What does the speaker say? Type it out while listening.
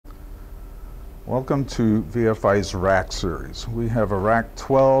Welcome to VFI's RACK series. We have a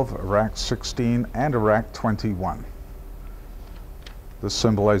RACK-12, a RACK-16, and a RACK-21. This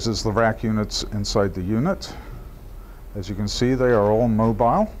symbolizes the rack units inside the unit. As you can see, they are all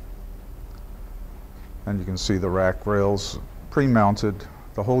mobile. And you can see the rack rails pre-mounted.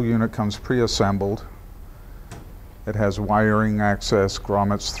 The whole unit comes pre-assembled. It has wiring access,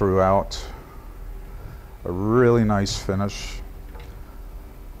 grommets throughout. A really nice finish.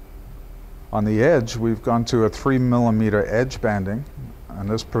 On the edge, we've gone to a 3mm edge banding, and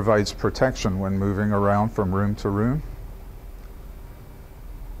this provides protection when moving around from room to room.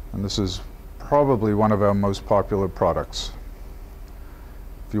 And this is probably one of our most popular products.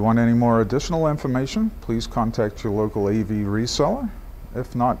 If you want any more additional information, please contact your local AV reseller.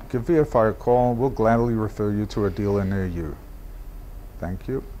 If not, give VFI a call. We'll gladly refer you to a dealer near you. Thank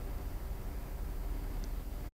you.